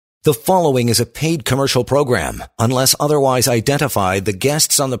The following is a paid commercial program. Unless otherwise identified, the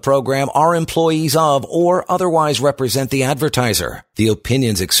guests on the program are employees of or otherwise represent the advertiser. The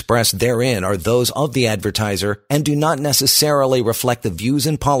opinions expressed therein are those of the advertiser and do not necessarily reflect the views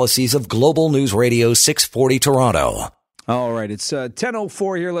and policies of Global News Radio 640 Toronto. All right, it's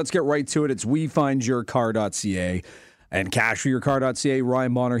 10:04 here. Let's get right to it. It's wefindyourcar.ca and cashforyourcar.ca.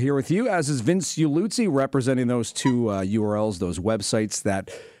 Ryan Bonner here with you, as is Vince Uluzzi, representing those two URLs, those websites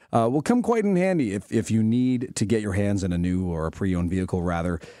that will come quite in handy if you need to get your hands on a new or a pre-owned vehicle,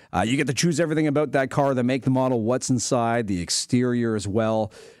 rather. You get to choose everything about that car, the make, the model, what's inside, the exterior as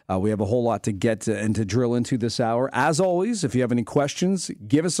well. We have a whole lot to get to and to drill into this hour. As always, if you have any questions,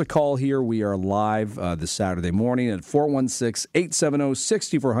 give us a call here. We are live this Saturday morning at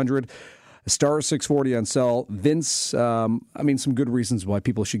 416-870-6400. Star 640 on cell. Vince, some good reasons why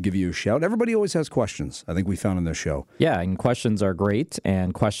people should give you a shout. Everybody always has questions, I think we found in this show. Yeah, and questions are great,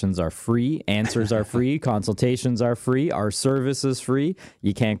 and questions are free. Answers are free. Consultations are free. Our service is free.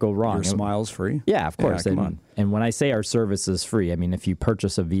 You can't go wrong. Your smile's free? Yeah, of course. Yeah, come on. And when I say our service is free, I mean, if you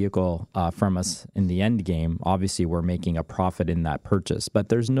purchase a vehicle from us in the end game, obviously we're making a profit in that purchase. But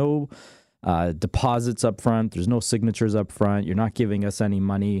there's no deposits up front. There's no signatures up front. You're not giving us any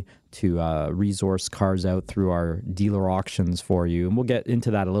money to resource cars out through our dealer auctions for you. And we'll get into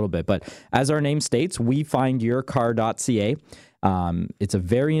that a little bit. But as our name states, wefindyourcar.ca. It's a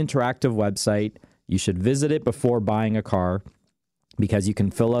very interactive website. You should visit it before buying a car, because you can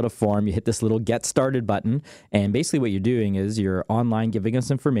fill out a form. You hit this little get started button, and basically what you're doing is you're online giving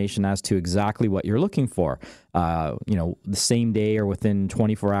us information as to exactly what you're looking for. The same day or within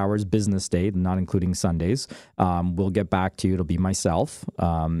 24 hours, business day, not including Sundays. We'll get back to you. It'll be myself,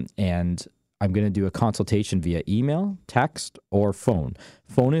 and I'm going to do a consultation via email, text, or phone.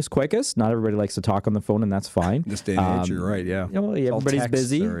 Phone is quickest. Not everybody likes to talk on the phone, and that's fine. This day and age, you're right, yeah. Everybody's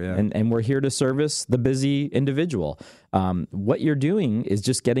busy, and we're here to service the busy individual. What you're doing is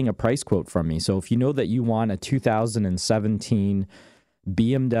just getting a price quote from me. So if you know that you want a 2017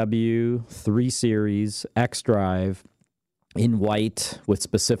 BMW 3 Series X-Drive in white with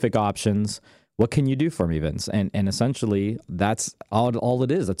specific options, what can you do for me, Vince? And essentially, that's all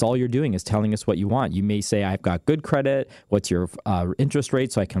it is. That's all you're doing is telling us what you want. You may say, I've got good credit. What's your interest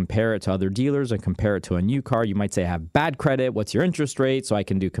rate? So I compare it to other dealers and compare it to a new car. You might say, I have bad credit. What's your interest rate? So I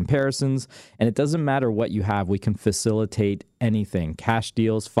can do comparisons. And it doesn't matter what you have. We can facilitate anything. Cash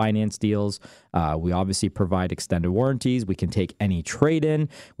deals, finance deals. We obviously provide extended warranties. We can take any trade-in.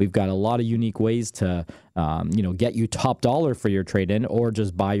 We've got a lot of unique ways to get you top dollar for your trade-in, or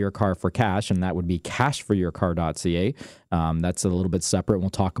just buy your car for cash, and that would be cashforyourcar.ca. That's a little bit separate. We'll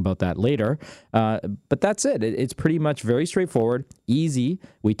talk about that later. But that's it. It's pretty much very straightforward, easy.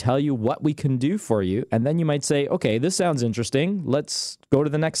 We tell you what we can do for you, and then you might say, okay, this sounds interesting. Let's go to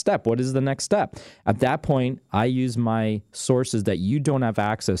the next step. What is the next step? At that point, I use my sources that you don't have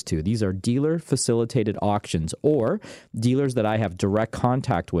access to. These are dealer-facilitated auctions, or dealers that I have direct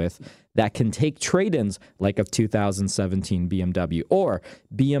contact with that can take trade-ins like a 2017 BMW, or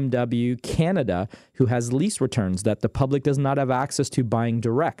BMW Canada, who has lease returns that the public does not have access to buying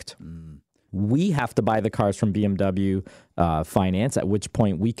direct. We have to buy the cars from BMW Finance, at which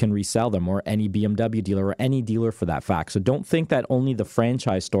point we can resell them, or any BMW dealer, or any dealer for that fact. So don't think that only the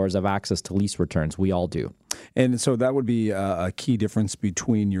franchise stores have access to lease returns. We all do. And so that would be a key difference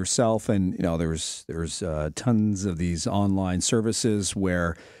between yourself and, there's tons of these online services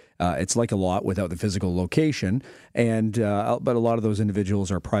where it's like a lot without the physical location, but a lot of those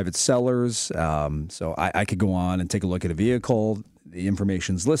individuals are private sellers. So I could go on and take a look at a vehicle. The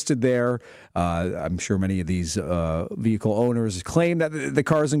information's listed there. I'm sure many of these vehicle owners claim that the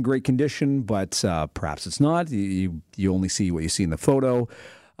car's in great condition, but perhaps it's not. You only see what you see in the photo.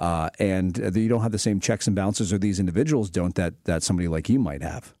 And you don't have the same checks and balances, or these individuals don't, that somebody like you might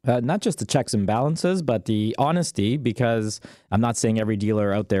have. Not just the checks and balances, but the honesty, because I'm not saying every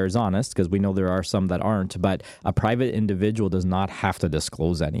dealer out there is honest, because we know there are some that aren't, but a private individual does not have to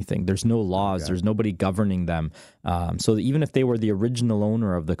disclose anything. There's no laws. Okay. There's nobody governing them. So even if they were the original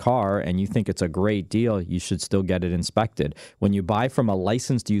owner of the car and you think it's a great deal, you should still get it inspected. When you buy from a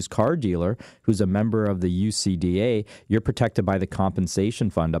licensed used car dealer who's a member of the UCDA, you're protected by the compensation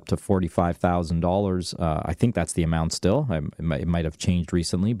fund up to $45,000. I think that's the amount still. It might have changed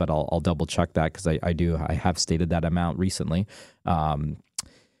recently, but I'll double check that, because I have stated that amount recently.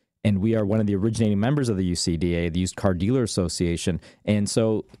 And we are one of the originating members of the UCDA, the Used Car Dealer Association. And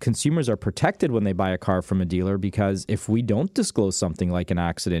so consumers are protected when they buy a car from a dealer, because if we don't disclose something like an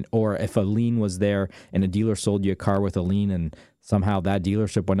accident, or if a lien was there and a dealer sold you a car with a lien and somehow that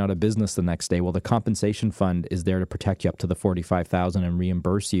dealership went out of business the next day. Well, the compensation fund is there to protect you up to the $45,000 and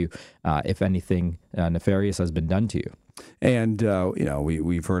reimburse you if anything nefarious has been done to you. And,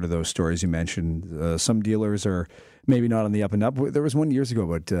 we've heard of those stories you mentioned. Some dealers are maybe not on the up and up. There was one years ago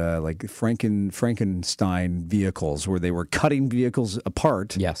about like Frankenstein vehicles where they were cutting vehicles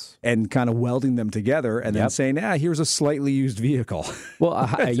apart and kind of welding them together and then saying, here's a slightly used vehicle. Well,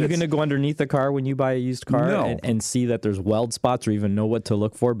 are you going to go underneath the car when you buy a used car and see that there's weld spots or even know what to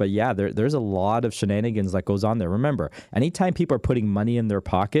look for? But yeah, there's a lot of shenanigans that goes on there. Remember, anytime people are putting money in their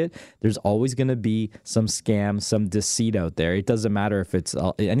pocket, there's always going to be some scam, some deceit out there. It doesn't matter if it's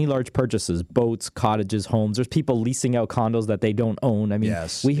any large purchases, boats, cottages, homes. There's people leasing out condos that they don't own. I mean,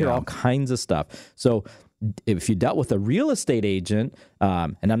 we hear all kinds of stuff. So if you dealt with a real estate agent,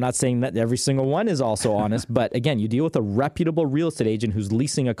 and I'm not saying that every single one is also honest, but again, you deal with a reputable real estate agent who's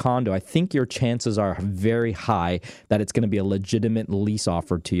leasing a condo, I think your chances are very high that it's going to be a legitimate lease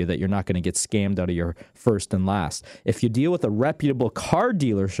offer to you, that you're not going to get scammed out of your first and last. If you deal with a reputable car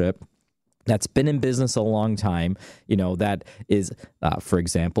dealership that's been in business a long time, that is, for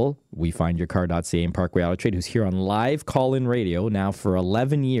example, WeFindYourCar.ca and Parkway Auto Trade, who's here on live call-in radio now for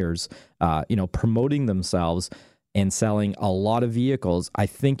 11 years, promoting themselves and selling a lot of vehicles. I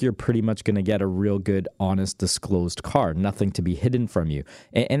think you're pretty much going to get a real good, honest, disclosed car, nothing to be hidden from you.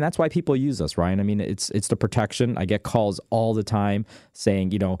 And that's why people use us, Ryan. I mean, it's the protection. I get calls all the time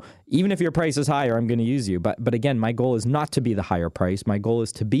saying, even if your price is higher, I'm going to use you. But again, my goal is not to be the higher price. My goal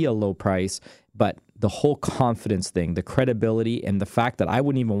is to be a low price. But the whole confidence thing, the credibility, and the fact that I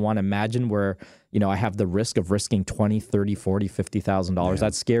wouldn't even want to imagine where, I have the risk of risking $20,000, $30,000, $40,000, $50,000.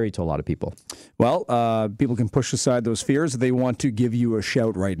 That's scary to a lot of people. Well, people can push aside those fears. If they want to give you a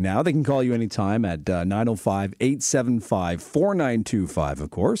shout right now, they can call you anytime at 905-875-4925, of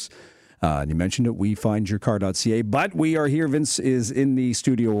course. You mentioned it, WeFindYourCar.ca. But we are here. Vince is in the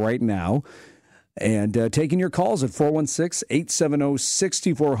studio right now. And taking your calls at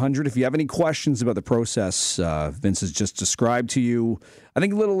 416-870-6400. If you have any questions about the process Vince has just described to you, I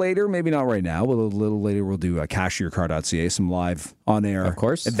think a little later, maybe not right now, but a little later we'll do CashYourCar.ca, some live on-air of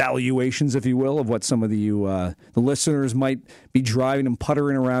course evaluations, if you will, of what some of the listeners might be driving and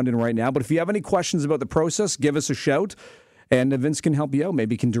puttering around in right now. But if you have any questions about the process, give us a shout. And Vince can help you out.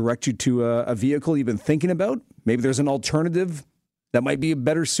 Maybe can direct you to a vehicle you've been thinking about. Maybe there's an alternative that might be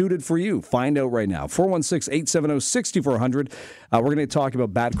better suited for you. Find out right now. 416-870-6400. We're going to talk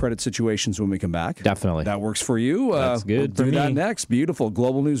about bad credit situations when we come back. Definitely. That works for you. That's good. We'll do that next. Beautiful.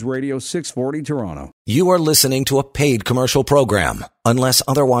 Global News Radio 640 Toronto. You are listening to a paid commercial program. Unless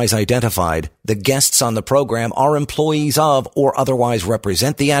otherwise identified, the guests on the program are employees of or otherwise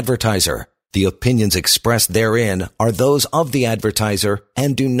represent the advertiser. The opinions expressed therein are those of the advertiser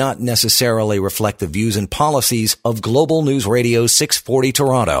and do not necessarily reflect the views and policies of Global News Radio 640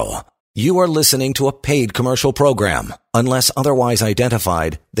 Toronto. You are listening to a paid commercial program. Unless otherwise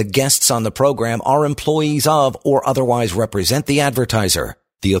identified, the guests on the program are employees of or otherwise represent the advertiser.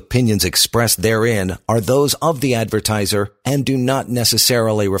 The opinions expressed therein are those of the advertiser and do not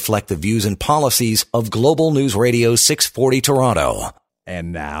necessarily reflect the views and policies of Global News Radio 640 Toronto.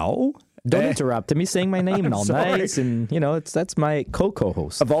 And now... Don't interrupt me saying my name and all nice, and that's my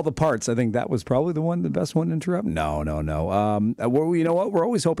co-host. Of all the parts, I think that was probably the best one to interrupt. No. Well, you know what? We're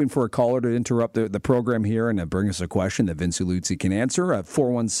always hoping for a caller to interrupt the program here and bring us a question that Vince Luzzi can answer at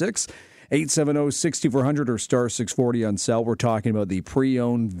 416-870-6400 or star 640 on cell. We're talking about the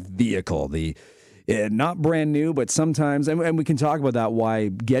pre-owned vehicle, not brand new, but sometimes, and we can talk about that, why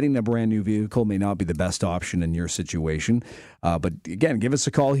getting a brand new vehicle may not be the best option in your situation. But again, give us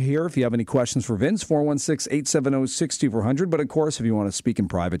a call here if you have any questions for Vince, 416-870-6400. But of course, if you want to speak in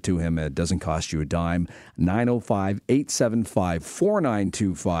private to him, it doesn't cost you a dime,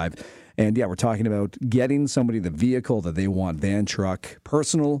 905-875-4925. And yeah, we're talking about getting somebody the vehicle that they want, van, truck,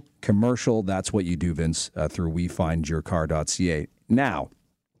 personal, commercial. That's what you do, Vince, through WeFindYourCar.ca. Now,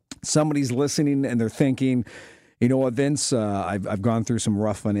 somebody's listening and they're thinking, you know what, Vince, I've gone through some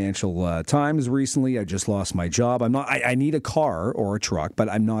rough financial times recently. I just lost my job. I need a car or a truck, but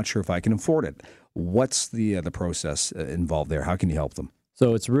I'm not sure if I can afford it. What's the process involved there? How can you help them?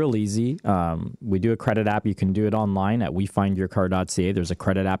 So it's real easy. We do a credit app. You can do it online at WeFindYourCar.ca. There's a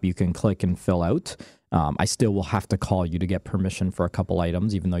credit app you can click and fill out. I still will have to call you to get permission for a couple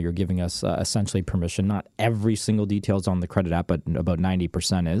items, even though you're giving us essentially permission. Not every single detail is on the credit app, but about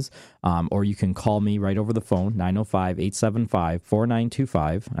 90% is. Or you can call me right over the phone,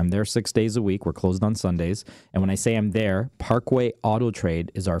 905-875-4925. I'm there 6 days a week. We're closed on Sundays. And when I say I'm there, Parkway Auto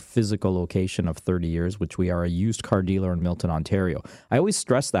Trade is our physical location of 30 years, which we are a used car dealer in Milton, Ontario. I always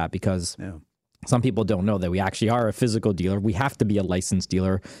stress that because... Some people don't know that we actually are a physical dealer. We have to be a licensed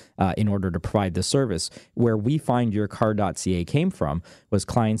dealer in order to provide this service. Where we find your car.ca came from was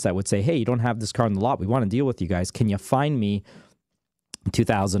clients that would say, hey, you don't have this car in the lot. We want to deal with you guys. Can you find me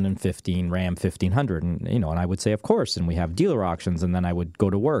 2015 Ram 1500? And I would say, of course. And we have dealer auctions. And then I would go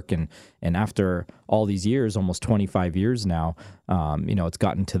to work. And after all these years, almost 25 years now, it's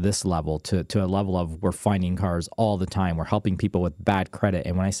gotten to this level, to a level of we're finding cars all the time. We're helping people with bad credit.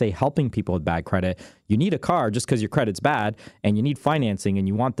 And when I say helping people with bad credit, you need a car just because your credit's bad and you need financing and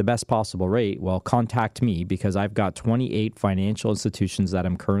you want the best possible rate. Well, contact me because I've got 28 financial institutions that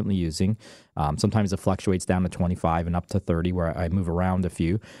I'm currently using. Sometimes it fluctuates down to 25 and up to 30 where I move around a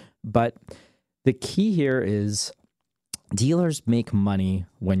few. But the key here is dealers make money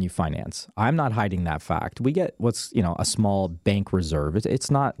when you finance. I'm not hiding that fact. We get what's, a small bank reserve.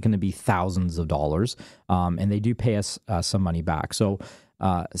 It's not going to be thousands of dollars, and they do pay us some money back. So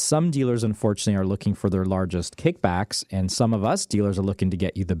some dealers, unfortunately, are looking for their largest kickbacks, and some of us dealers are looking to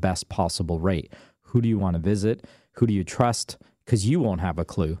get you the best possible rate. Who do you want to visit? Who do you trust? Because you won't have a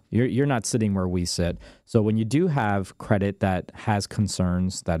clue. You're not sitting where we sit. So when you do have credit that has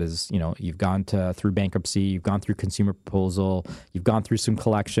concerns, that is, you've gone through bankruptcy, you've gone through consumer proposal, you've gone through some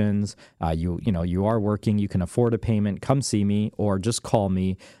collections, you are working, you can afford a payment, come see me or just call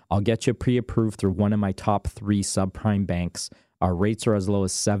me. I'll get you pre-approved through one of my top 3 subprime banks. Our rates are as low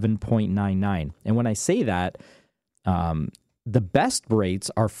as 7.99. And when I say that, the best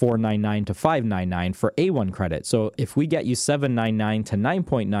rates are 4.99 to 5.99 for A1 credit. So if we get you 7.99 to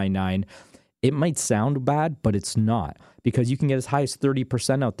 9.99, it might sound bad, but it's not, because you can get as high as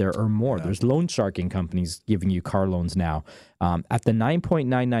 30% out there or more. Yeah. There's loan sharking companies giving you car loans now. At the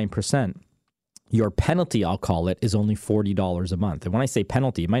 9.99%, your penalty, I'll call it, is only $40 a month. And when I say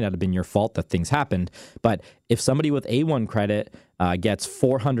penalty, it might not have been your fault that things happened, but if somebody with A1 credit gets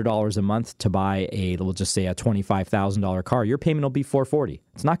 $400 a month to buy we'll just say a $25,000 car, your payment will be $440.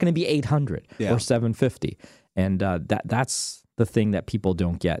 It's not going to be $800 or $750. And that's the thing that people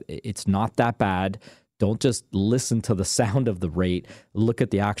don't get. It's not that bad. Don't just listen to the sound of the rate. Look at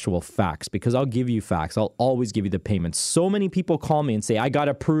the actual facts, because I'll give you facts. I'll always give you the payments. So many people call me and say, I got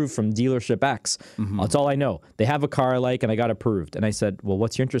approved from dealership X. Mm-hmm. That's all I know. They have a car I like and I got approved. And I said, well,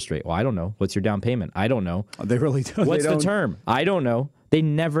 what's your interest rate? Well, I don't know. What's your down payment? I don't know. They really don't. What's the term? I don't know. They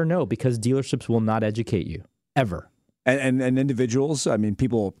never know, because dealerships will not educate you, ever. And individuals,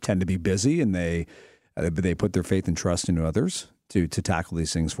 people tend to be busy, and they put their faith and trust into others to tackle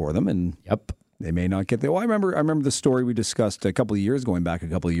these things for them. And yep. They may not get there. Well, I remember the story we discussed going back a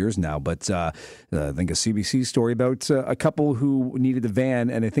couple of years now, but I think a CBC story about a couple who needed a van,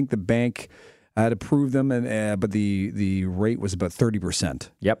 and I think the bank had approved them, but the rate was about 30%.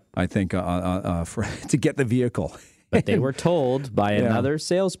 Yep. I think to get the vehicle. But they were told by another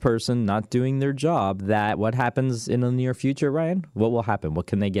salesperson not doing their job that what happens in the near future, Ryan? What will happen? What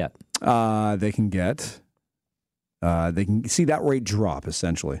can they get? They can see that rate drop,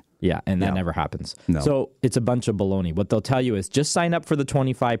 essentially. Yeah, and that never happens. No. So it's a bunch of baloney. What they'll tell you is just sign up for the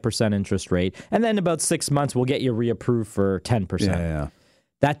 25% interest rate, and then about 6 months, we'll get you reapproved for 10%. Yeah.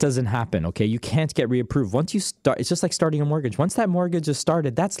 That doesn't happen, okay? You can't get reapproved. Once you start, it's just like starting a mortgage. Once that mortgage is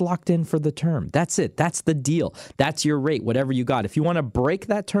started, that's locked in for the term. That's it. That's the deal. That's your rate, whatever you got. If you want to break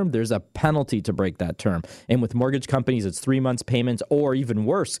that term, there's a penalty to break that term. And with mortgage companies, it's 3 months payments, or even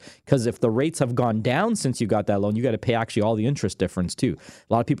worse, because if the rates have gone down since you got that loan, you got to pay actually all the interest difference too.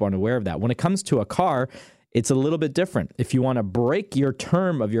 A lot of people aren't aware of that. When it comes to a car, it's a little bit different. If you want to break your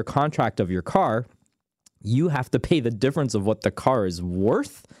term of your contract of your car, you have to pay the difference of what the car is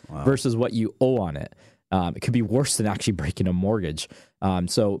worth versus what you owe on it. It could be worse than actually breaking a mortgage.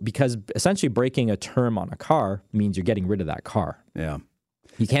 So because essentially breaking a term on a car means you're getting rid of that car. Yeah.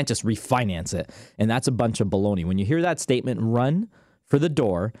 You can't just refinance it. And that's a bunch of baloney. When you hear that statement, run for the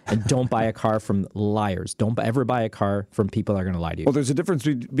door and don't buy a car from liars. Don't ever buy a car from people that are going to lie to you. Well, there's a difference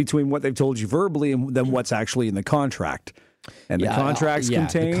between what they've told you verbally and then what's actually in the contract. And the contracts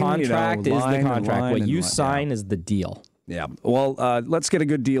contain, the contract is the contract. What you sign is the deal. Yeah. Well, let's get a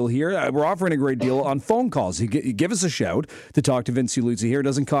good deal here. We're offering a great deal on phone calls. You give us a shout to talk to Vince Iulizzi here. It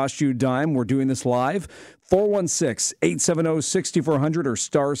doesn't cost you a dime. We're doing this live. 416-870-6400 or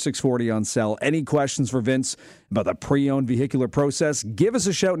star 640 on cell. Any questions for Vince about the pre-owned vehicular process? Give us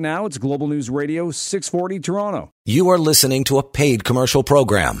a shout now. It's Global News Radio 640 Toronto. You are listening to a paid commercial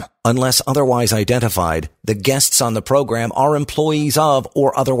program. Unless otherwise identified, the guests on the program are employees of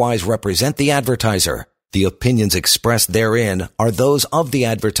or otherwise represent the advertiser. The opinions expressed therein are those of the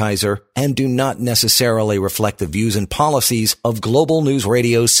advertiser and do not necessarily reflect the views and policies of Global News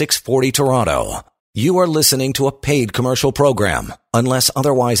Radio 640 Toronto. You are listening to a paid commercial program. Unless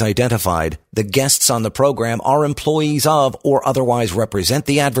otherwise identified, the guests on the program are employees of or otherwise represent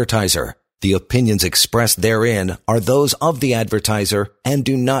the advertiser. The opinions expressed therein are those of the advertiser and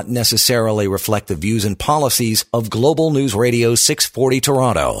do not necessarily reflect the views and policies of Global News Radio 640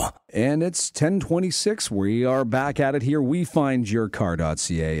 Toronto. And it's 10:26. We are back at it here.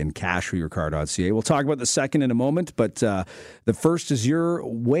 WeFindYourCar.ca and CashForYourCar.ca. We'll talk about the second in a moment, but the first is your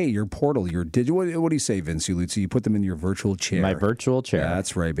way, your portal, your digital. What do you say, Vince Uluzzi? You put them in your virtual chair. My virtual chair.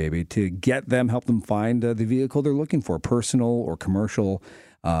 That's right, baby. To get them, help them find the vehicle they're looking for, personal or commercial.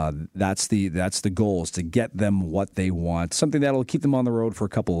 That's the goal, is to get them what they want, something that'll keep them on the road for a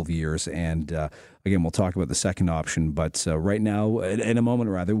couple of years. And again, we'll talk about the second option, but right now, in a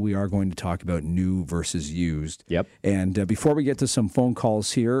moment rather, we are going to talk about new versus used. Yep. And before we get to some phone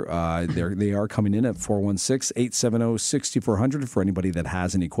calls here, they are coming in at 416-870-6400 for anybody that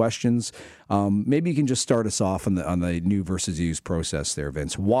has any questions. Maybe you can just start us off on the new versus used process there,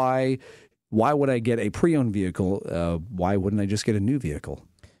 Vince. Why would I get a pre-owned vehicle? Why wouldn't I just get a new vehicle?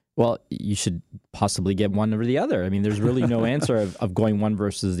 Well, you should possibly get one or the other. I mean, there's really no answer of going one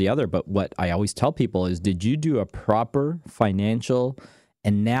versus the other. But what I always tell people is, did you do a proper financial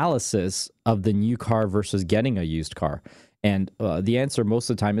analysis of the new car versus getting a used car? And the answer most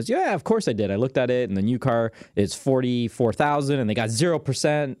of the time is, yeah, of course I did. I looked at it, and the new car is $44,000, and they got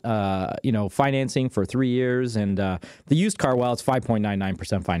 0%, financing for 3 years. And the used car, well, it's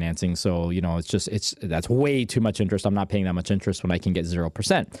 5.99% financing. So, that's way too much interest. I'm not paying that much interest when I can get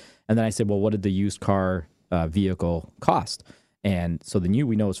 0%. And then I said, well, what did the used car vehicle cost? And so the new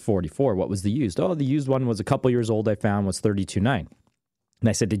we know is $44,000. What was the used? Oh, the used one was a couple years old. I found was $32,900. And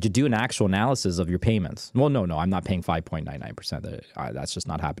I said, did you do an actual analysis of your payments? Well, no, I'm not paying 5.99%. That's just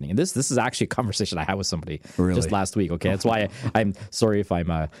not happening. And this is actually a conversation I had with somebody just last week. Okay, that's why I'm sorry if I'm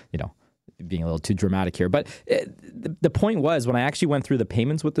being a little too dramatic here. But the point was, when I actually went through the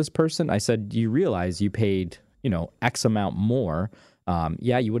payments with this person, I said, do you realize you paid X amount more?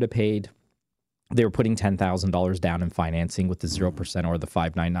 You would have paid. They were putting $10,000 down in financing with the 0% or the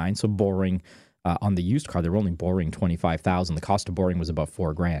 5.99. So borrowing. On the used car, they were only borrowing $25,000. The cost of borrowing was about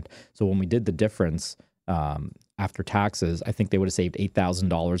 $4,000. So when we did the difference after taxes, I think they would have saved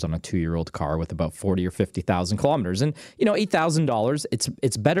 $8,000 on a 2-year-old car with about 40 or 50,000 kilometers. And $8,000,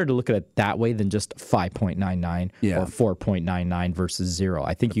 it's better to look at it that way than just 5.99 or 4.99 versus 0.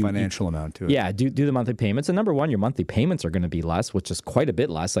 I think the financial amount to it. Yeah, do the monthly payments. And number one, your monthly payments are going to be less, which is quite a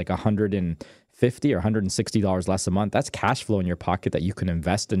bit less, like $150 or $160 less a month. That's cash flow in your pocket that you can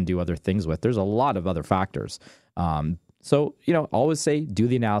invest and do other things with. There's a lot of other factors. So, always say, do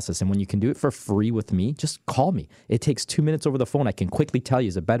the analysis. And when you can do it for free with me, just call me. It takes 2 minutes over the phone. I can quickly tell you,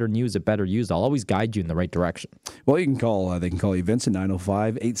 is it better new, is it better used? I'll always guide you in the right direction. Well, you can call, they can call you, Vince, at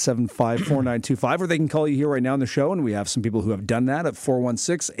 905-875-4925, or they can call you here right now on the show. And we have some people who have done that at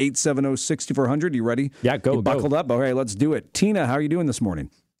 416-870-6400. You ready? Yeah, go. Buckled up? All right, let's do it. Tina, how are you doing this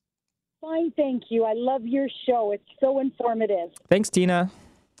morning? Fine, thank you. I love your show. It's so informative. Thanks, Tina.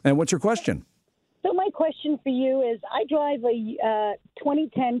 And what's your question? So my question for you is, I drive a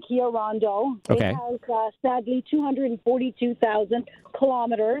 2010 Kia Rondo. Okay. It has, sadly, 242,000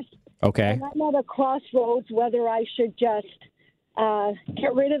 kilometers. Okay. And I'm at a crossroads whether I should just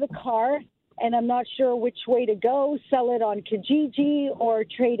get rid of the car, and I'm not sure which way to go, sell it on Kijiji or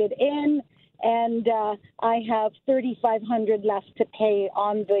trade it in. And I have $3,500 left to pay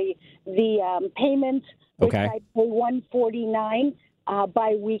on the payment, which I pay $149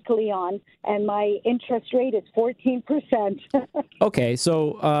 bi-weekly on, and my interest rate is 14%. Okay,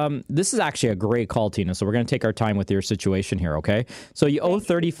 so this is actually a great call, Tina. So we're going to take our time with your situation here, okay? So you owe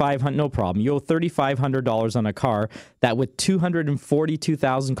 $3,500, no problem. You owe $3,500 on a car that with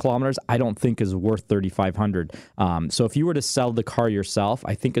 242,000 kilometers, I don't think is worth $3,500. So if you were to sell the car yourself,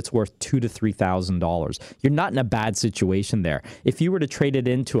 I think it's worth $2,000 to $3,000. You're not in a bad situation there. If you were to trade it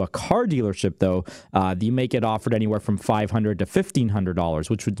into a car dealership, though, you may get offered anywhere from $500 to $1,500,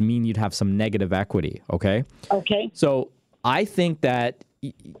 which would mean you'd have some negative equity, okay? Okay. So I think that,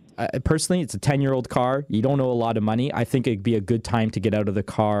 personally, it's a 10-year-old car. You don't owe a lot of money. I think it'd be a good time to get out of the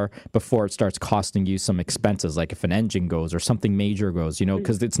car before it starts costing you some expenses, like if an engine goes or something major goes,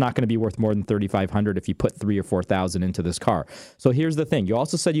 because it's not going to be worth more than $3,500 if you put $3,000 or $4,000 into this car. So here's the thing. You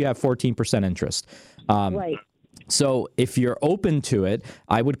also said you have 14% interest. Right. So if you're open to it,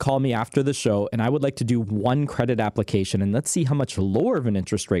 I would call me after the show, and I would like to do one credit application, and let's see how much lower of an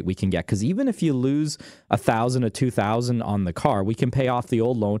interest rate we can get. Because even if you lose $1,000 or $2,000 on the car, we can pay off the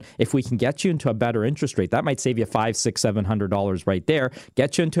old loan. If we can get you into a better interest rate, that might save you $500, $600, $700 right there.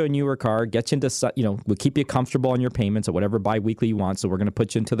 Get you into a newer car. Get you into, we'll keep you comfortable on your payments at whatever biweekly you want. So we're going to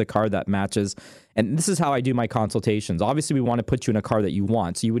put you into the car that matches, And this is how I do my consultations. Obviously, we want to put you in a car that you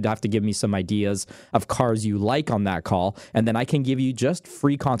want. So you would have to give me some ideas of cars you like on that call. And then I can give you just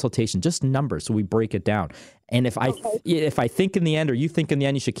free consultation, just numbers. So we break it down. And if I think in the end, or you think in the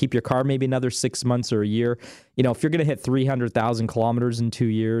end, you should keep your car maybe another 6 months or a year, if you're going to hit 300,000 kilometers in 2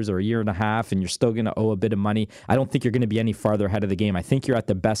 years or a year and a half, and you're still going to owe a bit of money, I don't think you're going to be any farther ahead of the game. I think you're at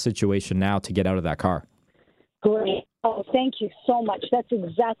the best situation now to get out of that car. Great. Oh, thank you so much. That's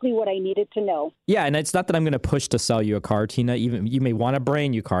exactly what I needed to know. Yeah, and it's not that I'm going to push to sell you a car, Tina. Even you may want a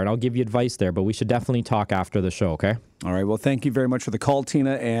brand new car, and I'll give you advice there, but we should definitely talk after the show, okay? All right. Well, thank you very much for the call,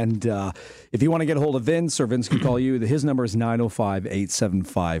 Tina. And if you want to get a hold of Vince, or Vince can call you, his number is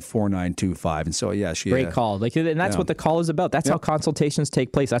 905-875-4925. And so, yeah, great call. And that's what the call is about. That's how consultations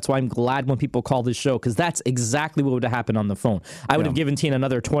take place. That's why I'm glad when people call this show, because that's exactly what would have happened on the phone. I would have given Tina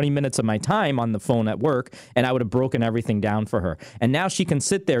another 20 minutes of my time on the phone at work, and I would have broken everything down for her. And now she can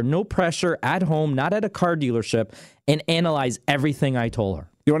sit there, no pressure, at home, not at a car dealership, and analyze everything I told her.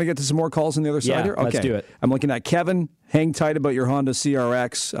 You want to get to some more calls on the other side here? Okay. Let's do it. I'm looking at Kevin. Hang tight about your Honda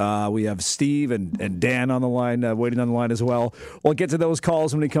CRX. We have Steve and Dan on the line, waiting on the line as well. We'll get to those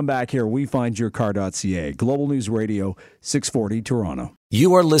calls when we come back here. WeFindYourCar.ca, Global News Radio, 640 Toronto.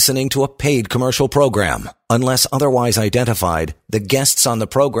 You are listening to a paid commercial program. Unless otherwise identified, the guests on the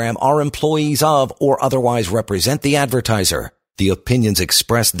program are employees of or otherwise represent the advertiser. The opinions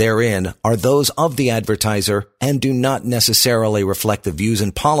expressed therein are those of the advertiser and do not necessarily reflect the views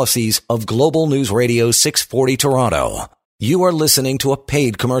and policies of Global News Radio 640 Toronto. You are listening to a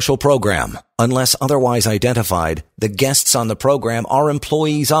paid commercial program. Unless otherwise identified, the guests on the program are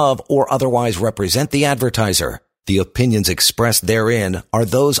employees of or otherwise represent the advertiser. The opinions expressed therein are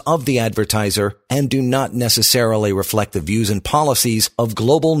those of the advertiser and do not necessarily reflect the views and policies of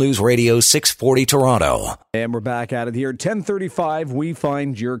Global News Radio 640 Toronto. And we're back at it here. 1035,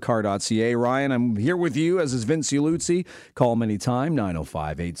 WeFindYourCar.ca. Ryan, I'm here with you, as is Vince Iuluzzi. Call him anytime,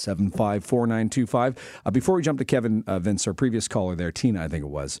 905-875-4925. Before we jump to Kevin, Vince, our previous caller there, Tina, I think it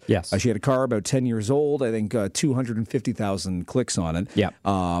was. Yes. She had a car about 10 years old, I think 250,000 clicks on it. Yeah.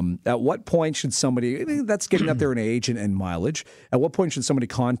 At what point should somebody, that's getting up there in age and mileage, at what point should somebody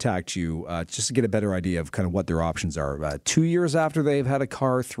contact you just to get a better idea of kind of what their options are? 2 years after they've had a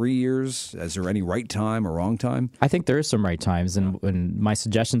car, 3 years? Is there any right time or wrong time? I think there is some right times, and my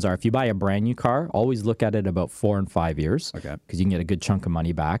suggestions are, if you buy a brand new car, always look at it about 4 and 5 years, because you can get a good chunk of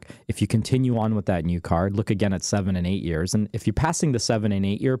money back. If you continue on with that new car, look again at 7 and 8 years, and if you're passing the 7 and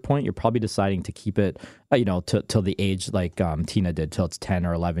 8 year point, you're probably deciding to keep it, till the age like Tina did, till it's 10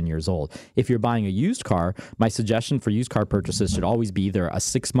 or 11 years old. If you're buying a used car, my suggestion for used car purchases should always be either a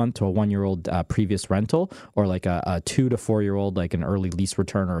 6 month to a 1 year old previous rental, or like a 2 to 4 year old, like an early lease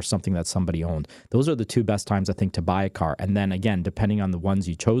return or something that somebody owned. Those are the two best times, I think, to buy a car. And then again, depending on the ones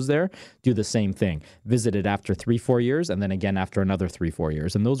you chose there, do the same thing. Visit it after 3-4 years, and then again after another 3-4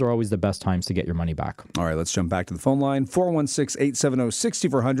 years. And those are always the best times to get your money back. All right, let's jump back to the phone line.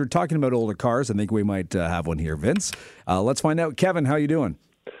 416-870-6400. Talking about older cars, I think we might have one here, Vince. Let's find out. Kevin, how you doing?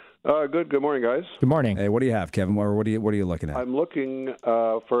 Good. Good morning, guys. Good morning. Hey, what do you have, Kevin? What are you looking at? I'm looking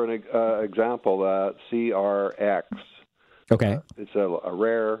for an example, CRX. Okay. It's a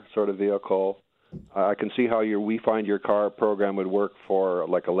rare sort of vehicle. I can see how your We Find Your Car program would work for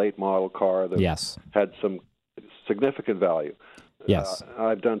like a late model car that had some significant value. Yes.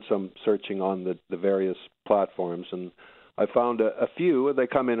 I've done some searching on the various platforms, and I found a few. They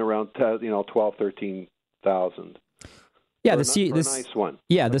come in around 12,000, 13,000. Yeah, nice one.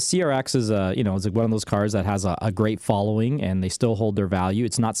 Yeah, the CRX is it's like one of those cars that has a great following, and they still hold their value.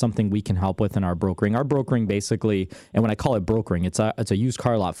 It's not something we can help with in our brokering. Our brokering basically, and when I call it brokering, it's a used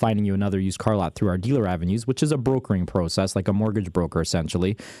car lot, finding you another used car lot through our dealer avenues, which is a brokering process, like a mortgage broker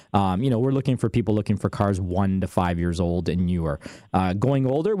essentially. We're looking for people looking for cars 1 to 5 years old and newer. Going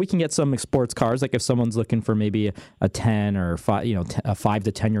older, we can get some sports cars, like if someone's looking for maybe a 10 or 5, a 5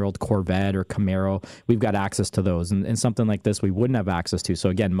 to 10 year old Corvette or Camaro, we've got access to those, and something like this we wouldn't have access to. So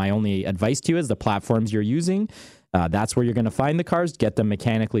again, my only advice to you is the platforms you're using. That's where you're going to find the cars, get them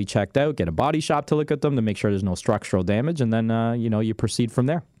mechanically checked out, get a body shop to look at them to make sure there's no structural damage, and then you proceed from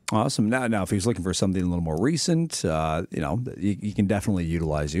there. Awesome. Now, if he's looking for something a little more recent, you can definitely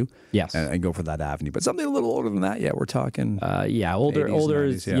utilize you. Yes. And go for that avenue. But something a little older than that, we're talking. Older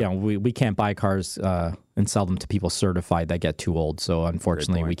 80s, 90s, we can't buy cars and sell them to people certified that get too old. So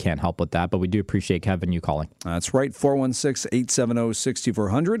unfortunately, we can't help with that. But we do appreciate Kevin you calling. That's right.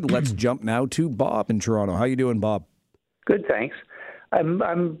 416-870-6400. Let's jump now to Bob in Toronto. How you doing, Bob? Good, thanks.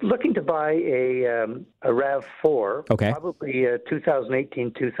 I'm looking to buy a RAV4, probably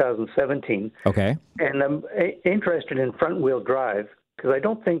 2018, 2017. Okay. And I'm interested in front-wheel drive Because I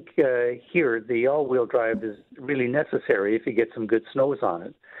don't think here the all-wheel drive is really necessary if you get some good snows on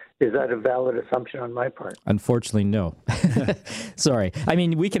it. Is that a valid assumption on my part? Unfortunately, no. Sorry. I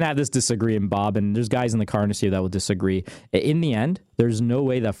mean, we can have this disagreement, Bob, and there's guys in the car industry that will disagree. In the end, there's no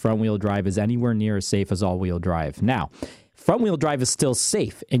way that front-wheel drive is anywhere near as safe as all-wheel drive. Now, front-wheel drive is still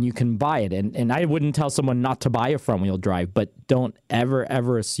safe, and you can buy it. And I wouldn't tell someone not to buy a front-wheel drive, but don't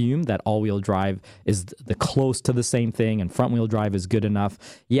ever assume that all-wheel drive is the close to the same thing and front-wheel drive is good enough.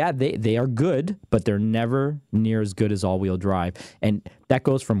 Yeah, they are good, but they're never near as good as all-wheel drive. And that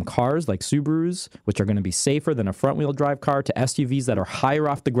goes from cars like Subarus, which are going to be safer than a front-wheel drive car, to SUVs that are higher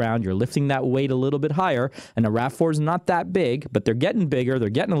off the ground. You're lifting that weight a little bit higher, and a RAV4 is not that big, but they're getting bigger. They're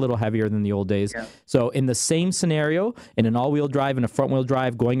getting a little heavier than the old days. Yeah. So in the same scenario, in an all-wheel drive and a front-wheel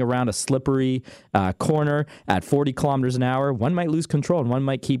drive going around a slippery corner at 40 kilometers an hour, one might lose control and one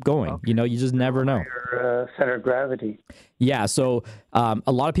might keep going. Okay. You just never know. Center of gravity. Yeah, so a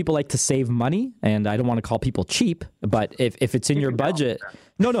lot of people like to save money, and I don't want to call people cheap, but if it's in your budget...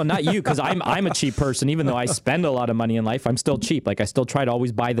 No, not you, because I'm a cheap person. Even though I spend a lot of money in life, I'm still cheap. Like, I still try to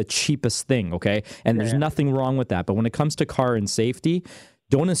always buy the cheapest thing, okay? And there's nothing wrong with that. But when it comes to car and safety,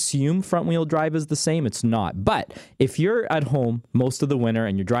 don't assume front-wheel drive is the same. It's not. But if you're at home most of the winter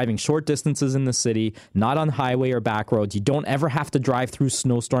and you're driving short distances in the city, not on highway or back roads, you don't ever have to drive through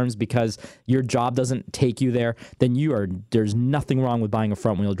snowstorms because your job doesn't take you there, then there's nothing wrong with buying a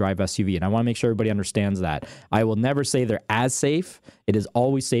front-wheel drive SUV. And I want to make sure everybody understands that. I will never say they're as safe. It is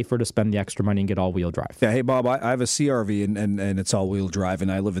always safer to spend the extra money and get all-wheel drive. Yeah, hey, Bob, I have a CR-V, and it's all-wheel drive, and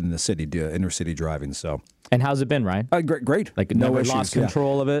I live in the city, inner-city driving, so... And how's it been, Ryan? Great. Like, no issues. Lost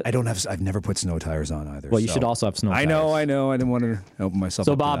control of it? I've never put snow tires on either. Well, you should also have snow tires. I know. I didn't want to open myself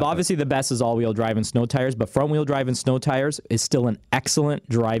up. So, Bob, obviously the best is all-wheel drive and snow tires, but front-wheel drive and snow tires is still an excellent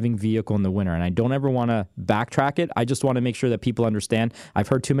driving vehicle in the winter. And I don't ever want to backtrack it. I just want to make sure that people understand. I've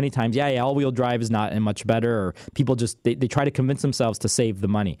heard too many times, all-wheel drive is not much better, or people just, they try to convince themselves to save the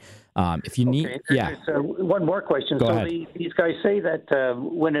money. If you need, one more question. Go ahead. These guys say that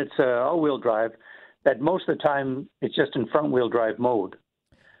when it's all-wheel drive, that most of the time it's just in front-wheel drive mode.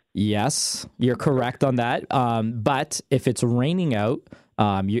 Yes, you're correct on that. But if it's raining out,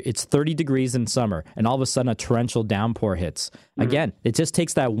 it's 30 degrees in summer, and all of a sudden a torrential downpour hits. Again, it just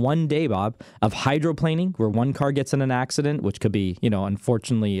takes that one day, Bob, of hydroplaning where one car gets in an accident, which could be,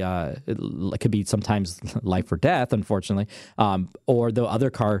 unfortunately, it could be sometimes life or death, unfortunately, or the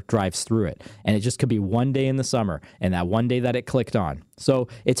other car drives through it. And it just could be one day in the summer, and that one day that it clicked on. So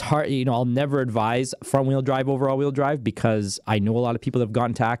it's hard, I'll never advise front-wheel drive over all-wheel drive because I know a lot of people that have gotten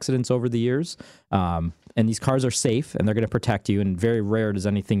into accidents over the years. And these cars are safe, and they're going to protect you, and very rare does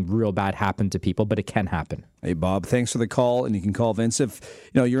anything real bad happen to people, but it can happen. Hey, Bob, thanks for the call, and you can call Vince if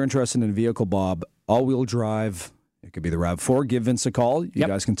you're interested in a vehicle, Bob, all-wheel drive. It could be the RAV4. Give Vince a call. You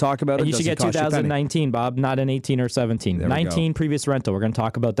guys can talk about it. And you should get 2019, Bob, not an 18 or 17. 19 previous rental. We're going to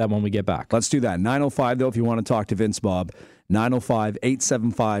talk about that when we get back. Let's do that. 905, though, if you want to talk to Vince, Bob.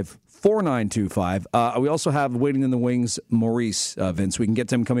 905-875-4925. We also have waiting in the wings, Maurice, Vince. We can get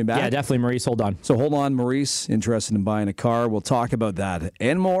to him coming back. Yeah, definitely, Maurice. Hold on. So hold on, Maurice. Interested in buying a car. We'll talk about that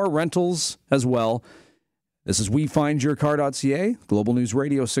and more, rentals as well. This is WeFindYourCar.ca, Global News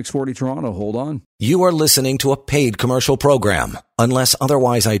Radio 640 Toronto. Hold on. You are listening to a paid commercial program. Unless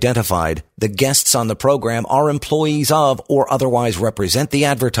otherwise identified, the guests on the program are employees of or otherwise represent the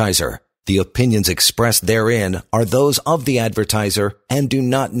advertiser. The opinions expressed therein are those of the advertiser and do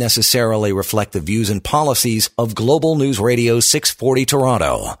not necessarily reflect the views and policies of Global News Radio 640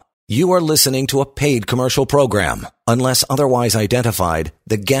 Toronto. You are listening to a paid commercial program. Unless otherwise identified,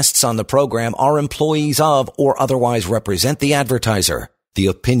 the guests on the program are employees of or otherwise represent the advertiser. The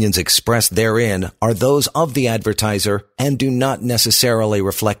opinions expressed therein are those of the advertiser and do not necessarily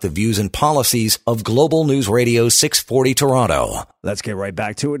reflect the views and policies of Global News Radio 640 Toronto. Let's get right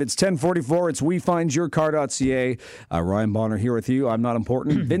back to it. It's 10:44. It's WeFindYourCar.ca. Ryan Bonner here with you. I'm not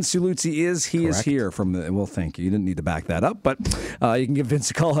important. Vince Suluzzi is. He Correct. Is here from the... Well, thank you. You didn't need to back that up, but you can give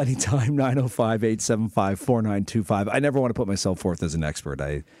Vince a call anytime, 905-875-4925. I never want to put myself forth as an expert.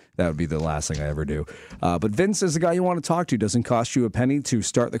 That would be the last thing I ever do. But Vince is the guy you want to talk to. Doesn't cost you a penny to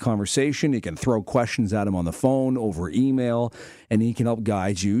start the conversation. You can throw questions at him on the phone, over email, and he can help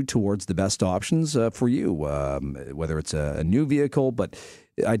guide you towards the best options for you, whether it's a new vehicle, but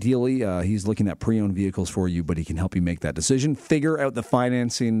ideally he's looking at pre-owned vehicles for you, but he can help you make that decision, figure out the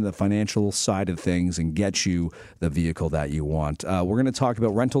financing, the financial side of things, and get you the vehicle that you want. We're going to talk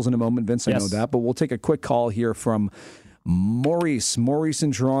about rentals in a moment, Vince, I know that, but we'll take a quick call here from Maurice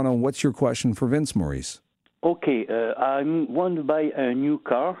in Toronto. What's your question for Vince, Maurice? Okay, I want to buy a new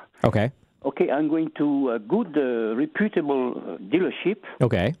car. Okay. Okay, I'm going to a good, reputable dealership.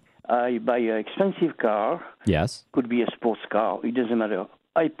 Okay. I buy an expensive car. Yes. Could be a sports car. It doesn't matter.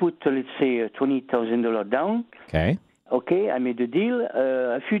 I put, let's say, $20,000 down. Okay. Okay, I made a deal.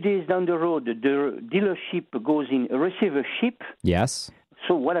 A few days down the road, the dealership goes in receivership. Yes.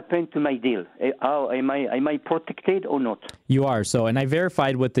 So what happened to my deal? How am I protected or not? You are. So, and I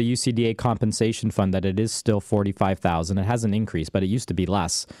verified with the UCDA compensation fund that it is still $45,000. It hasn't increased, but it used to be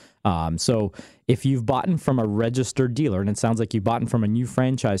less. So if you've bought from a registered dealer, and it sounds like you bought from a new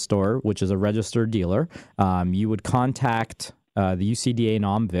franchise store, which is a registered dealer, you would contact the UCDA and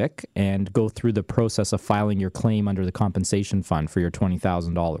OMVIC and go through the process of filing your claim under the compensation fund for your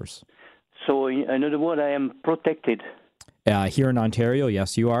 $20,000. So in other words, I am protected. Here in Ontario,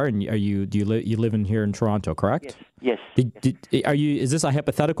 yes, you are. And you live in here in Toronto, correct? Yes. Is this a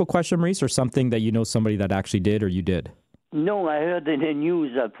hypothetical question, Maurice, or something that you know somebody that actually did or you did? No, I heard in the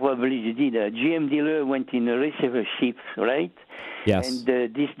news that probably you did. A GM dealer went in a receivership, right? Yes.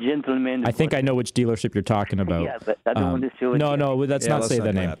 And this gentleman... I think I know which dealership you're talking about. Yeah, but I don't want to say... No, let's not say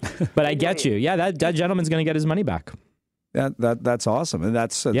the name. But I get you. Yeah, that gentleman's going to get his money back. That's awesome, and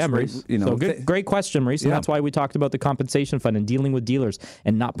that's Maurice. So great question, Maurice. And that's why we talked about the compensation fund and dealing with dealers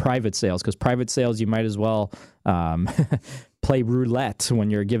and not private sales, because private sales you might as well play roulette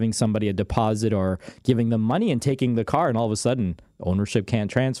when you're giving somebody a deposit or giving them money and taking the car, and all of a sudden ownership can't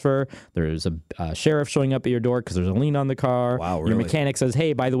transfer. There's a sheriff showing up at your door because there's a lien on the car. Wow, really? Your mechanic says,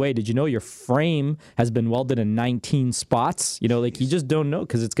 hey, by the way, did you know your frame has been welded in 19 spots? You just don't know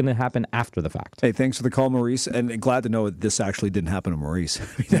because it's going to happen after the fact. Hey, thanks for the call, Maurice, and glad to know that this actually didn't happen to Maurice.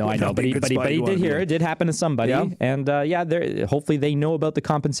 No, I know, but he did hear it. It did happen to somebody. Yeah. And hopefully they know about the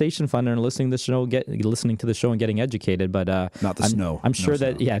compensation fund and are listening to the show and getting educated. But not the snow. I'm sure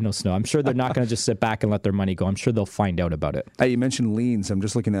no snow. I'm sure they're not going to just sit back and let their money go. I'm sure they'll find out about it. Hey, you mentioned liens. I'm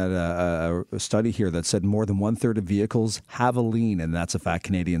just looking at a study here that said more than 1/3 of vehicles have a lien, and that's a fact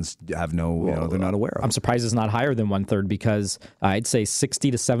Canadians have they're not aware of. I'm surprised it's not higher than 1/3 because I'd say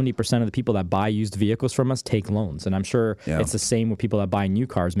 60 to 70% of the people that buy used vehicles from us take loans, and I'm sure it's the same with people that buy new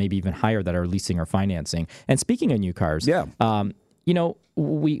cars, maybe even higher, that are leasing or financing. And speaking of new cars,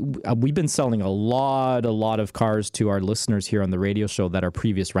 we've been selling a lot of cars to our listeners here on the radio show that are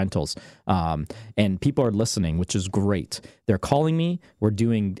previous rentals, and people are listening, which is great. They're calling me. We're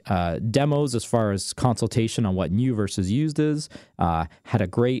doing demos as far as consultation on what new versus used is. Had a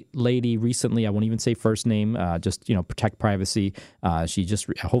great lady recently. I won't even say first name, just protect privacy.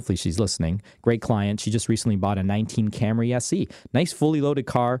 Hopefully she's listening. Great client. She just recently bought a 19 Camry SE, nice fully loaded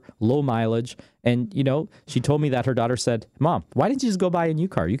car, low mileage. And, she told me that her daughter said, Mom, why didn't you just go buy a new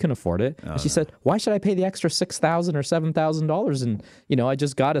car? You can afford it. And she said, why should I pay the extra $6,000 or $7,000? And, I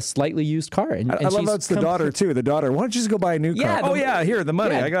just got a slightly used car. And I love that's the daughter, too. The daughter, why don't you just go buy a new car? Here, the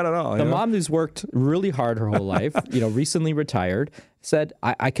money. I got it all. The mom who's worked really hard her whole life, recently retired, said,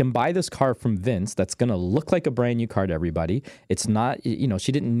 I can buy this car from Vince that's going to look like a brand new car to everybody. It's not,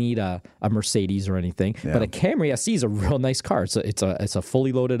 she didn't need a Mercedes or anything, but a Camry SE is a real nice car. It's a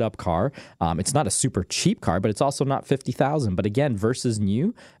fully loaded up car. It's not a super cheap car, but it's also not $50,000. But again, versus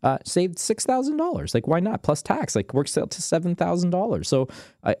new, saved $6,000. Like, why not? Plus tax, works out to $7,000. So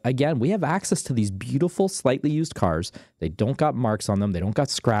again, we have access to these beautiful, slightly used cars. They don't got marks on them. They don't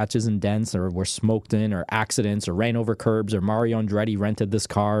got scratches and dents, or were smoked in, or accidents, or ran over curbs, or Mario Andretti rented this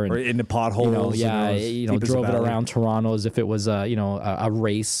car and or into potholes. Drove it around Toronto as if it was a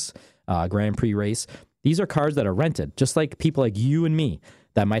race, Grand Prix race. These are cars that are rented, just like people like you and me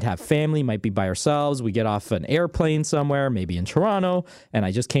that might have family, might be by ourselves. We get off an airplane somewhere, maybe in Toronto, and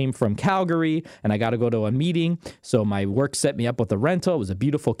I just came from Calgary, and I got to go to a meeting. So my work set me up with a rental. It was a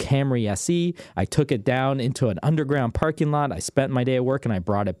beautiful Camry SE. I took it down into an underground parking lot. I spent my day at work, and I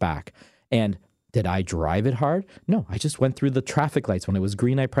brought it back. And did I drive it hard? No, I just went through the traffic lights. When it was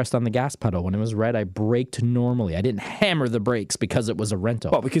green, I pressed on the gas pedal. When it was red, I braked normally. I didn't hammer the brakes because it was a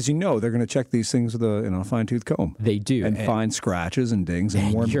rental. Well, because they're going to check these things with a fine-tooth comb. They do. And find scratches and dings.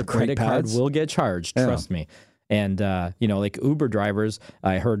 And your credit card will get charged, trust me. And, like Uber drivers,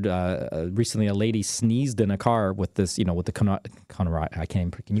 I heard recently a lady sneezed in a car with this, with the can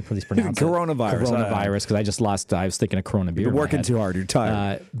you please pronounce it? Coronavirus, because I was thinking of Corona beer. You're working too hard. You're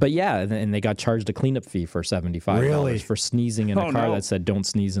tired. But and they got charged a cleanup fee for $75 for sneezing in a car that said don't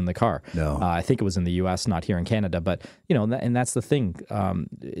sneeze in the car. No. I think it was in the U.S., not here in Canada. But, and that's the thing.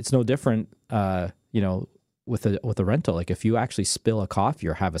 It's no different, with a rental. Like if you actually spill a coffee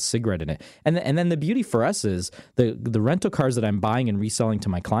or have a cigarette in it. And then the beauty for us is the rental cars that I'm buying and reselling to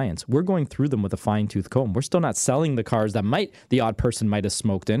my clients, we're going through them with a fine-tooth comb. We're still not selling the cars that the odd person might have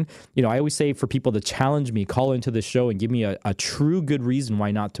smoked in. I always say for people to challenge me, call into the show and give me a true good reason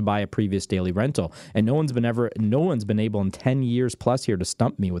why not to buy a previous daily rental. And no one's been able in 10 years plus here to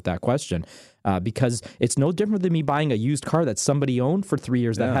stump me with that question. Because it's no different than me buying a used car that somebody owned for 3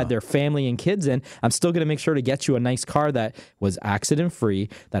 years that had their family and kids in. I'm still going to make sure to get you a nice car that was accident-free,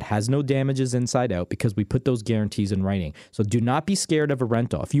 that has no damages inside out, because we put those guarantees in writing. So do not be scared of a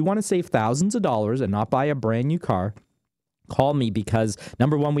rental. If you want to save thousands of dollars and not buy a brand new car, call me, because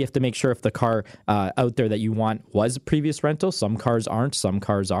number one, we have to make sure if the car out there that you want was a previous rental. Some cars aren't, some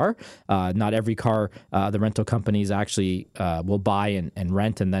cars are. Not every car the rental companies actually will buy and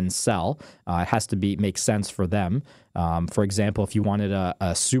rent and then sell. It has to make sense for them. For example, if you wanted a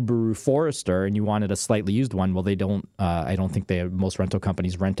Subaru Forester and you wanted a slightly used one, well, they don't. I don't think most rental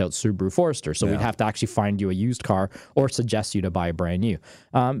companies rent out Subaru Forester. So we'd have to actually find you a used car or suggest you to buy a brand new.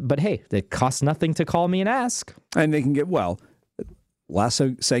 But hey, it costs nothing to call me and ask. And they can get, last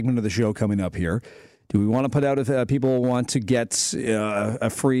segment of the show coming up here. Do we want to put out if people want to get a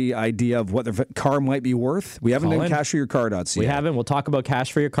free idea of what their car might be worth? We haven't done cashforyourcar.ca. We haven't. We'll talk about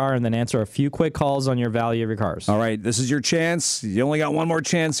Cash for Your Car and then answer a few quick calls on your value of your cars. All right. This is your chance. You only got one more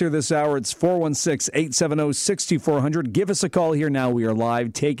chance here this hour. It's 416-870-6400. Give us a call here now. We are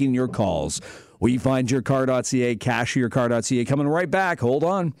live taking your calls. WeFindYourCar.ca, CashForYourCar.ca. Coming right back. Hold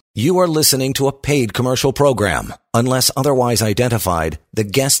on. You are listening to a paid commercial program. Unless otherwise identified, the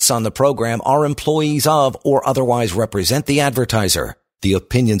guests on the program are employees of or otherwise represent the advertiser. The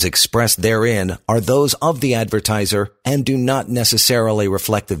opinions expressed therein are those of the advertiser and do not necessarily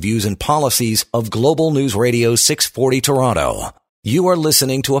reflect the views and policies of Global News Radio 640 Toronto. You are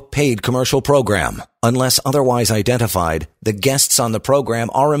listening to a paid commercial program. Unless otherwise identified, the guests on the program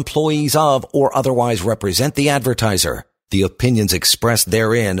are employees of or otherwise represent the advertiser. The opinions expressed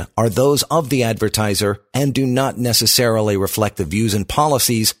therein are those of the advertiser and do not necessarily reflect the views and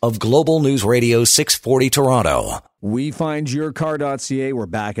policies of Global News Radio 640 Toronto. WeFindYourCar.ca. We're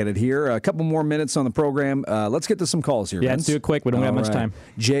back at it here. A couple more minutes on the program. Let's get to some calls here. Yeah, let's do it quick. We don't have much time.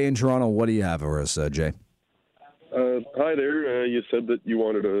 Jay in Toronto, what do you have for us, Jay? Hi there. You said that you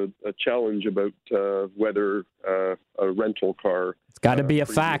wanted a challenge about whether a rental car... It's got to be a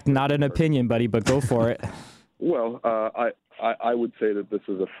fact, not an opinion, buddy, but go for it. Well, I would say that this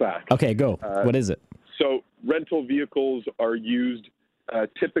is a fact. Okay, go. What is it? So rental vehicles are used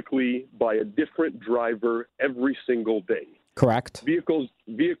typically by a different driver every single day. Correct. Vehicles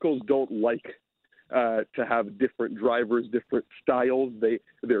don't like to have different drivers, different styles.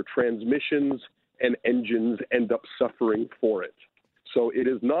 Their transmissions and engines end up suffering for it. So it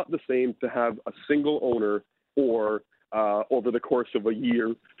is not the same to have a single owner or over the course of a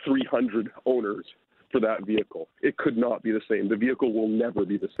year, 300 owners for that vehicle. It could not be the same. The vehicle will never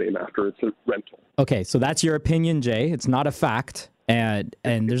be the same after it's a rental. Okay, so that's your opinion, Jay. It's not a fact. And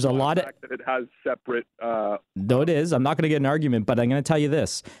there's a lot of... that it has separate... Though it is. I'm not going to get an argument, but I'm going to tell you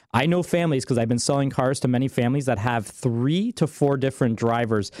this. I know families, because I've been selling cars to many families that have 3 to 4 different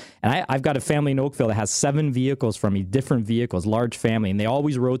drivers. And I've got a family in Oakville that has 7 vehicles from me, different vehicles, large family, and they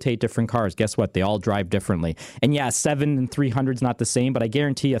always rotate different cars. Guess what? They all drive differently. And yeah, 7 and 300 is not the same, but I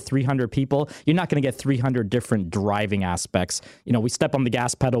guarantee you 300 people, you're not going to get 300 different driving aspects. We step on the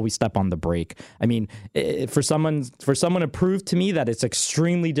gas pedal, we step on the brake. I mean, for someone to prove to me that it's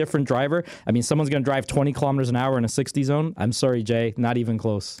extremely different driver. I mean, someone's going to drive 20 kilometers an hour in a 60 zone. I'm sorry, Jay, not even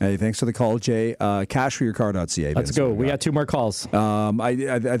close. Hey, thanks for the call, Jay. Cashforyourcar.ca. Let's go. We got 2 more calls.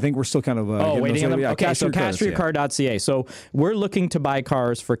 I think we're still kind of waiting on them. Okay, so cashforyourcar.ca. So we're looking to buy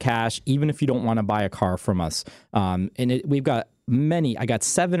cars for cash, even if you don't want to buy a car from us. We've got I got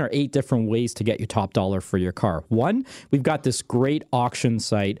 7 or 8 different ways to get you top dollar for your car. One, we've got this great auction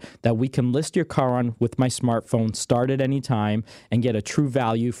site that we can list your car on with my smartphone, start at any time, and get a true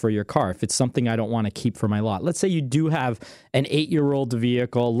value for your car if it's something I don't want to keep for my lot. Let's say you do have an 8-year-old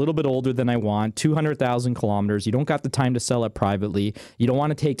vehicle, a little bit older than I want, 200,000 kilometers. You don't got the time to sell it privately. You don't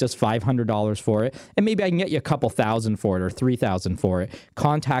want to take just $500 for it, and maybe I can get you a couple thousand for it or $3,000 for it.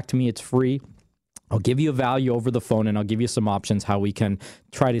 Contact me. It's free. I'll give you a value over the phone, and I'll give you some options how we can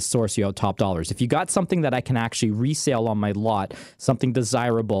try to source you out top dollars. If you got something that I can actually resale on my lot, something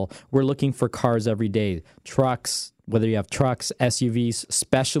desirable, we're looking for cars every day. Trucks, whether you have trucks, SUVs,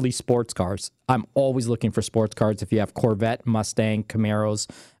 especially sports cars. I'm always looking for sports cars. If you have Corvette, Mustang, Camaros,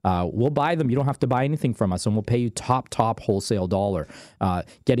 we'll buy them. You don't have to buy anything from us, and we'll pay you top wholesale dollar,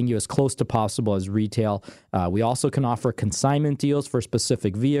 getting you as close to possible as retail. We also can offer consignment deals for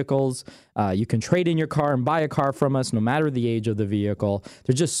specific vehicles. You can trade in your car and buy a car from us, no matter the age of the vehicle.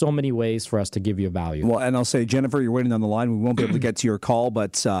 There's just so many ways for us to give you value. Well, and I'll say, Jennifer, you're waiting on the line. We won't be able to get to your call,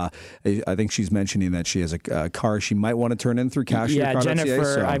 but I think she's mentioning that she has a car she might want to turn in through cash. Yeah,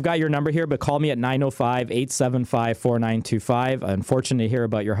 Jennifer, I've got your number here, but call me at 905-875-4925. Unfortunate to hear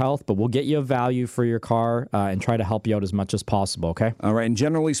about your health, but we'll get you a value for your car and try to help you out as much as possible, okay? All right, and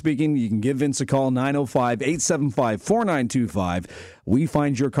generally speaking, you can give Vince a call, 905-875-4925.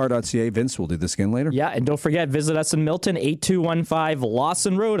 WeFindYourCar.ca. Vince, we'll do this again later. Yeah, and don't forget, visit us in Milton, 8215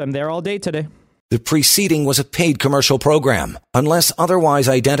 Lawson Road. I'm there all day today. The preceding was a paid commercial program. Unless otherwise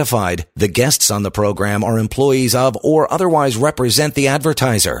identified, the guests on the program are employees of or otherwise represent the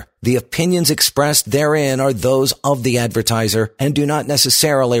advertiser. The opinions expressed therein are those of the advertiser and do not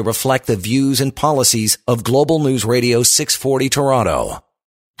necessarily reflect the views and policies of Global News Radio 640 Toronto.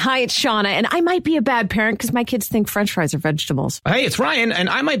 Hi, it's Shauna, and I might be a bad parent because my kids think French fries are vegetables. Hey, it's Ryan, and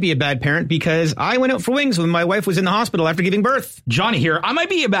I might be a bad parent because I went out for wings when my wife was in the hospital after giving birth. Johnny here. I might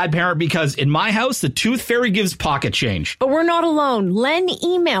be a bad parent because in my house, the tooth fairy gives pocket change. But we're not alone. Len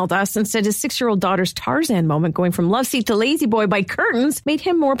emailed us and said his 6-year-old daughter's Tarzan moment going from love seat to lazy boy by curtains made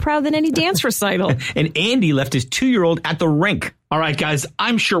him more proud than any dance recital. And Andy left his 2-year-old at the rink. All right, guys,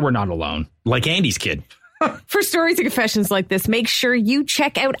 I'm sure we're not alone. Like Andy's kid. For stories and confessions like this, make sure you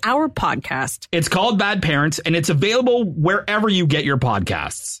check out our podcast. It's called Bad Parents, and it's available wherever you get your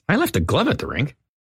podcasts. I left a glove at the rink.